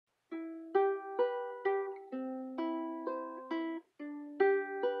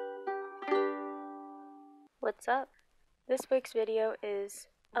What's up? This week's video is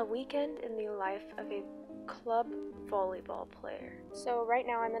a weekend in the life of a club volleyball player. So right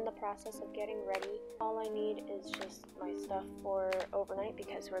now I'm in the process of getting ready. All I need is just my stuff for overnight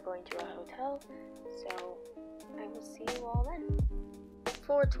because we're going to a hotel. So I will see you all then.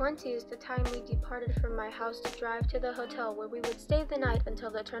 4:20 is the time we departed from my house to drive to the hotel where we would stay the night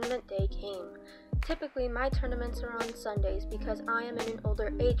until the tournament day came. Typically my tournaments are on Sundays because I am in an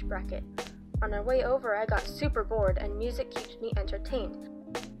older age bracket. On our way over, I got super bored and music keeps me entertained.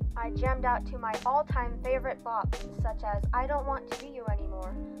 I jammed out to my all-time favorite bops, such as I Don't Want to Be You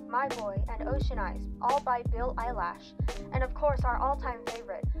Anymore, My Boy, and Ocean Eyes, all by Bill Eyelash, and of course our all-time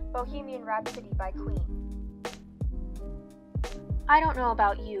favorite, Bohemian Rhapsody by Queen. I don't know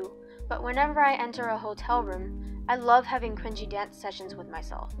about you, but whenever I enter a hotel room, I love having cringy dance sessions with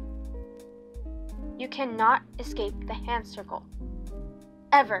myself. You cannot escape the hand circle.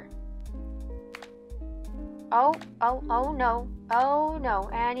 Ever. Oh no,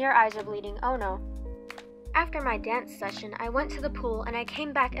 and your eyes are bleeding, oh no. After my dance session, I went to the pool and I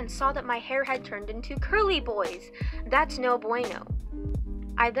came back and saw that my hair had turned into curly boys. That's no bueno.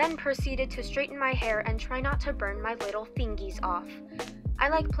 I then proceeded to straighten my hair and try not to burn my little fingies off. I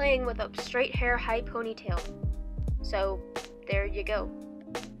like playing with a straight hair high ponytail. So, there you go.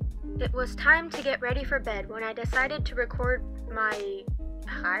 It was time to get ready for bed when I decided to record my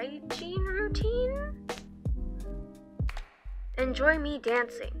hygiene routine? Enjoy me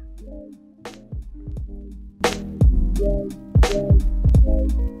dancing.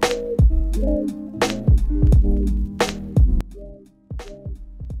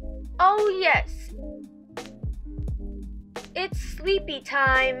 Oh yes! It's sleepy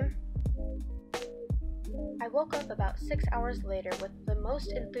time! I woke up about 6 hours later with the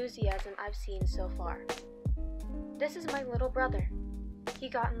most enthusiasm I've seen so far. This is my little brother. He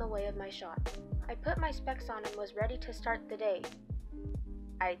got in the way of my shot. I put my specs on and was ready to start the day.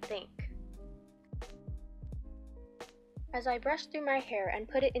 I think. As I brushed through my hair and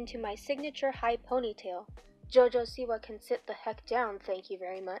put it into my signature high ponytail, Jojo Siwa can sit the heck down, thank you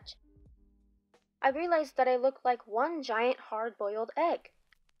very much, I realized that I looked like one giant hard-boiled egg.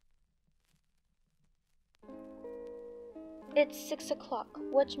 It's 6 o'clock,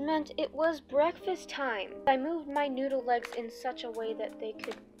 which meant it was breakfast time. I moved my noodle legs in such a way that they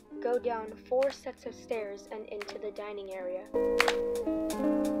could go down 4 sets of stairs and into the dining area.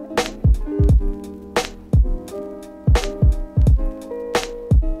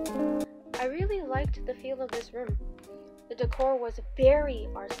 I really liked the feel of this room. The decor was very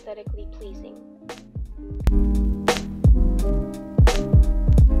aesthetically pleasing.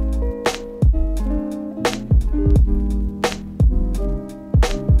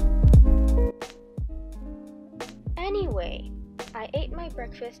 Anyway, I ate my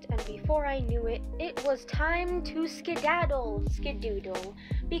breakfast and before I knew it, it was time to skidoodle,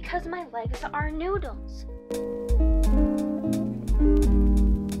 because my legs are noodles.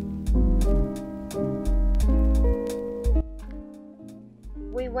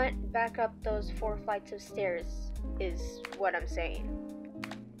 We went back up those 4 flights of stairs, is what I'm saying.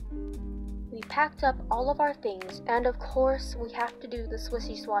 We packed up all of our things, and of course we have to do the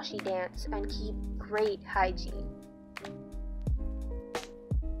swishy swashy dance and keep great hygiene.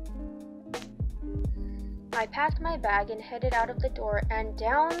 I packed my bag and headed out of the door and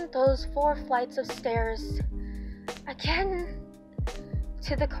down those 4 flights of stairs again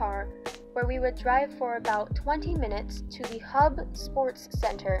to the car, where we would drive for about 20 minutes to the Hub Sports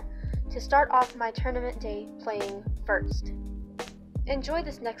Center to start off my tournament day playing first. Enjoy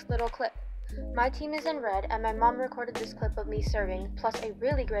this next little clip. My team is in red and my mom recorded this clip of me serving, plus a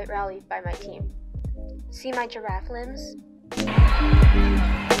really great rally by my team. See my giraffe limbs?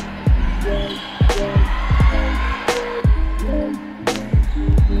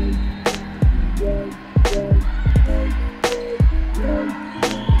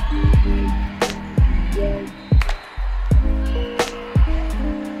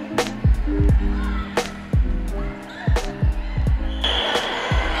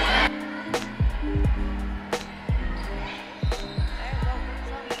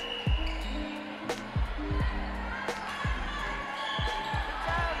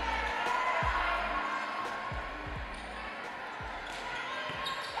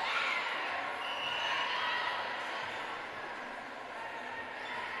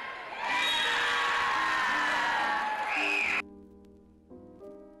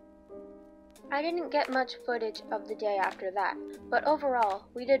 I didn't get much footage of the day after that, but overall,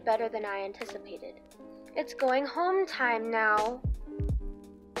 we did better than I anticipated. It's going home time now.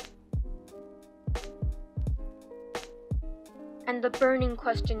 And the burning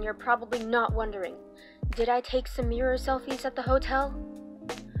question you're probably not wondering. Did I take some mirror selfies at the hotel?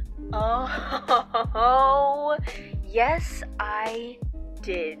 Oh, yes, I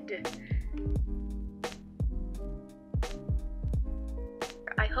did.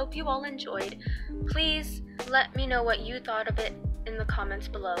 I hope you all enjoyed. Please let me know what you thought of it in the comments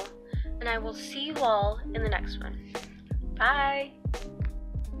below, and I will see you all in the next one. Bye!